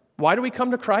come. Why do we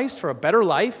come to Christ? For a better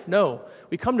life? No.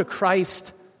 We come to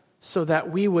Christ so that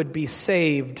we would be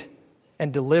saved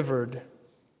and delivered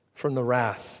from the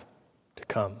wrath to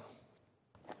come.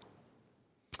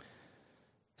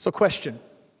 So, question: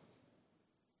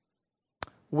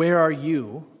 where are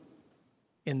you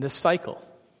in this cycle?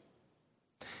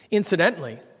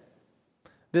 Incidentally,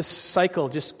 this cycle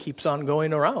just keeps on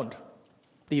going around.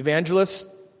 The evangelist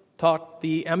taught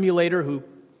the emulator, who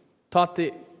taught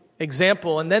the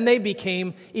example, and then they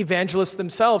became evangelists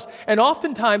themselves. And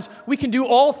oftentimes, we can do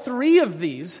all three of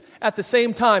these at the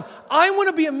same time. I want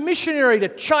to be a missionary to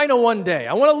China one day.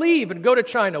 I want to leave and go to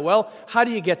China. Well, how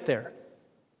do you get there?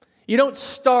 You don't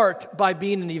start by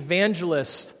being an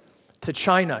evangelist to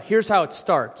China. Here's how it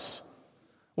starts.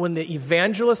 When the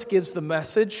evangelist gives the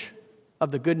message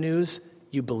of the good news,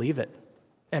 you believe it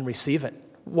and receive it.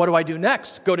 What do I do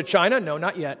next? Go to China? No,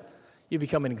 not yet. You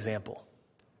become an example.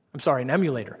 An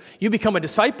emulator. You become a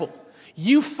disciple.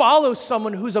 You follow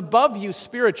someone who's above you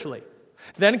spiritually.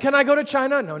 Then can I go to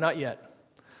China? No, not yet.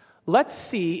 Let's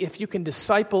see if you can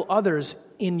disciple others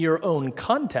in your own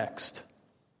context.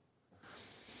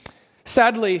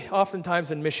 Sadly,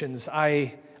 oftentimes in missions,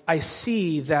 I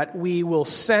see that we will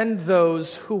send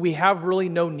those who we have really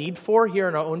no need for here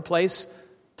in our own place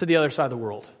to the other side of the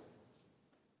world.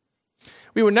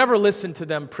 We would never listen to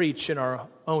them preach in our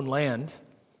own land.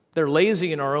 They're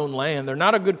lazy in our own land. They're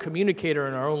not a good communicator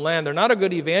in our own land. They're not a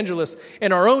good evangelist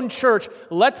in our own church.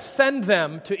 Let's send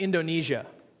them to Indonesia.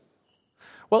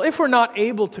 Well, if we're not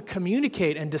able to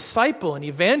communicate and disciple and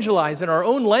evangelize in our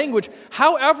own language,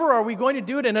 however are we going to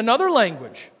do it in another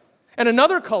language and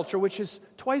another culture, which is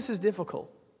twice as difficult?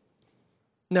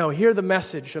 No, hear the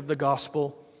message of the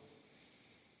gospel.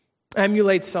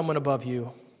 Emulate someone above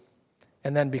you,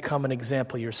 and then become an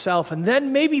example yourself. And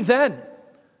then, maybe then,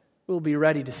 we'll be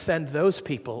ready to send those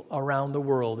people around the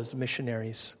world as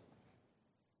missionaries.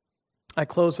 I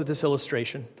close with this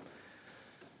illustration.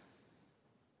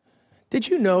 Did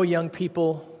you know, young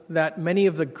people, that many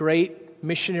of the great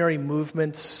missionary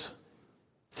movements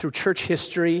through church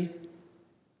history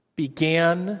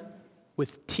began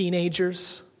with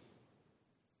teenagers?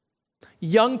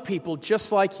 Young people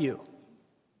just like you.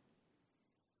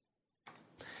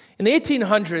 In the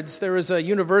 1800s, there was a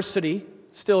university,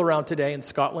 still around today in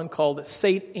Scotland, called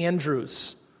St.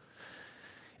 Andrews.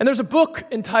 And there's a book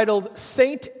entitled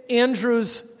St.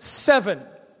 Andrews 7.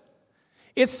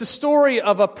 It's the story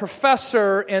of a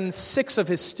professor and 6 of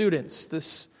his students.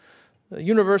 The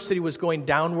university was going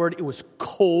downward. It was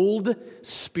cold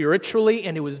spiritually,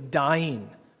 and it was dying.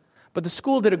 But the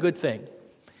school did a good thing.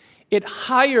 It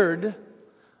hired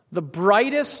the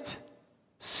brightest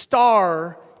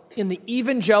star in the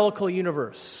evangelical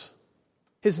universe.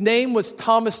 His name was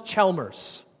Thomas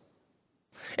Chalmers.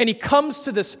 And he comes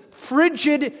to this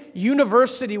frigid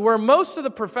university where most of the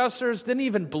professors didn't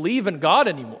even believe in God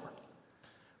anymore.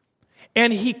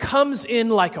 And he comes in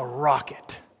like a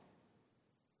rocket.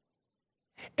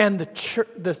 And the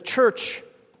church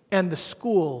and the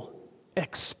school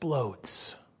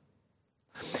explodes.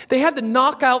 They had to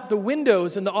knock out the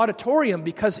windows in the auditorium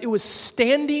because it was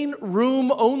standing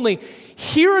room only.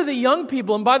 Here are the young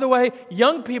people. And by the way,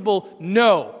 young people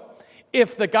know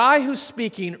if the guy who's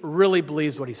speaking really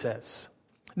believes what he says.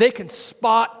 They can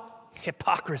spot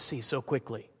hypocrisy so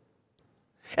quickly.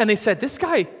 And they said, this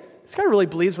guy really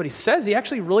believes what he says. He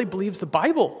actually really believes the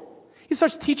Bible. He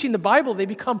starts teaching the Bible. They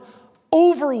become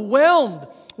overwhelmed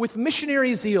with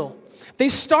missionary zeal. They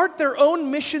start their own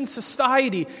mission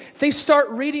society. They start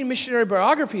reading missionary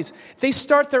biographies. They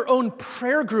start their own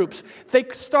prayer groups. They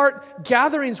start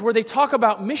gatherings where they talk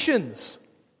about missions.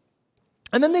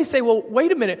 And then they say, well,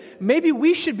 wait a minute, maybe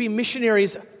we should be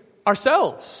missionaries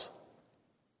ourselves.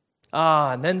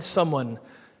 And then someone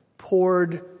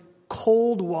poured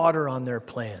cold water on their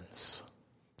plans.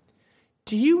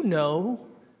 Do you know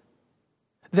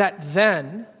that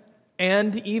then,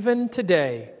 and even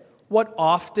today, what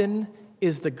often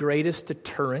is the greatest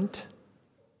deterrent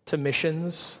to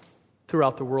missions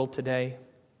throughout the world today?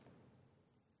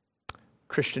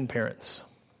 Christian parents.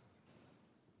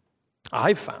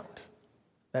 I've found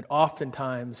that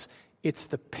oftentimes it's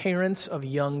the parents of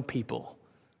young people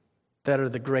that are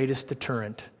the greatest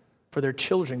deterrent for their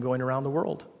children going around the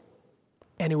world.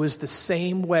 And it was the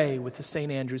same way with the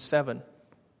St. Andrews 7.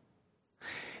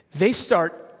 They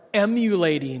start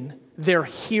emulating their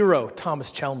hero,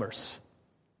 Thomas Chalmers.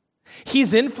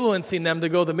 He's influencing them to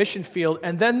go to the mission field,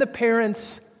 and then the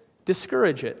parents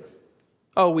discourage it.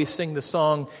 Oh, we sing the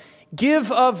song,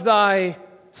 "Give of thy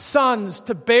sons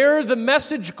to bear the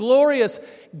message glorious.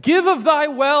 Give of thy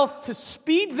wealth to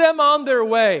speed them on their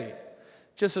way,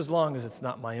 just as long as it's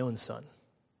not my own son."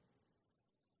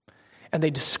 And they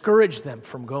discourage them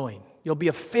from going. You'll be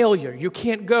a failure. You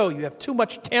can't go. You have too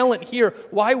much talent here.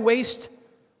 Why waste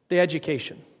the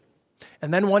education?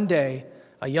 And then one day,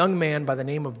 a young man by the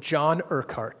name of John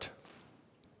Urquhart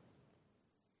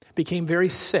became very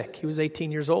sick. He was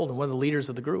 18 years old and one of the leaders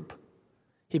of the group.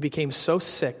 He became so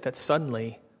sick that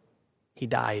suddenly he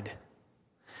died.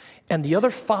 And the other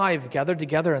 5 gathered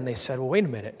together and they said, well, wait a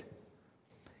minute.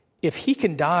 If he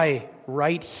can die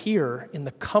right here in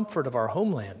the comfort of our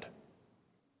homeland,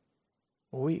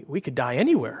 we could die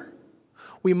anywhere.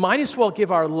 We might as well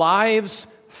give our lives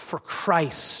for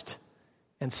Christ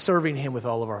and serving him with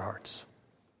all of our hearts.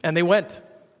 And they went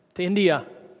to India.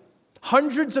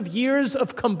 Hundreds of years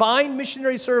of combined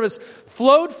missionary service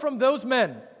flowed from those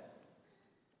men.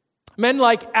 Men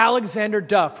like Alexander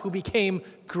Duff, who became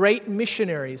great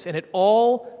missionaries, and it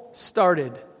all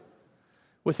started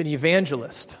with an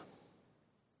evangelist,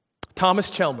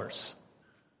 Thomas Chalmers,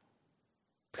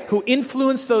 who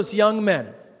influenced those young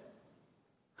men,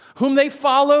 whom they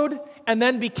followed and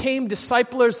then became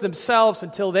disciplers themselves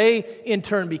until they, in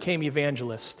turn, became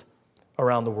evangelists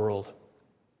around the world.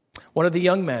 One of the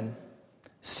young men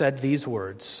said these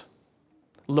words,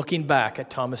 looking back at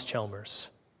Thomas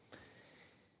Chalmers.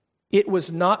 It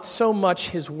was not so much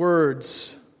his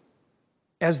words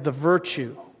as the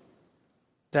virtue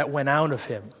that went out of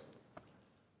him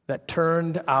that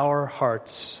turned our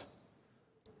hearts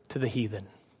to the heathen.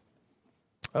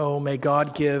 Oh, may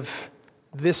God give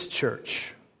this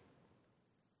church,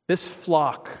 this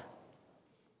flock,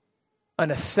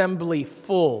 an assembly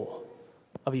full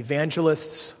of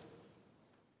evangelists,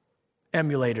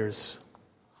 emulators,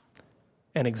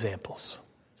 and examples.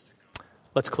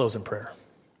 Let's close in prayer.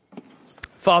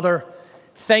 Father,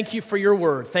 thank you for your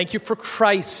word. Thank you for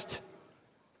Christ.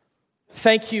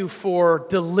 Thank you for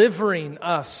delivering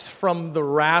us from the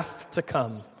wrath to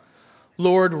come.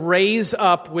 Lord, raise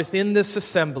up within this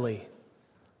assembly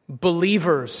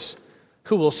believers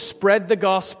who will spread the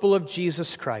gospel of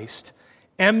Jesus Christ,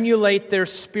 emulate their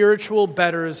spiritual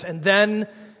betters, and then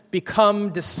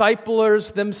become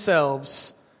disciplers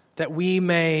themselves, that we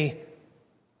may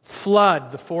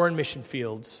flood the foreign mission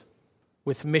fields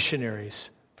with missionaries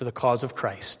for the cause of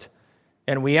Christ.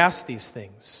 And we ask these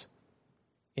things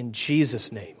in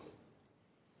Jesus' name.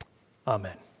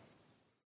 Amen.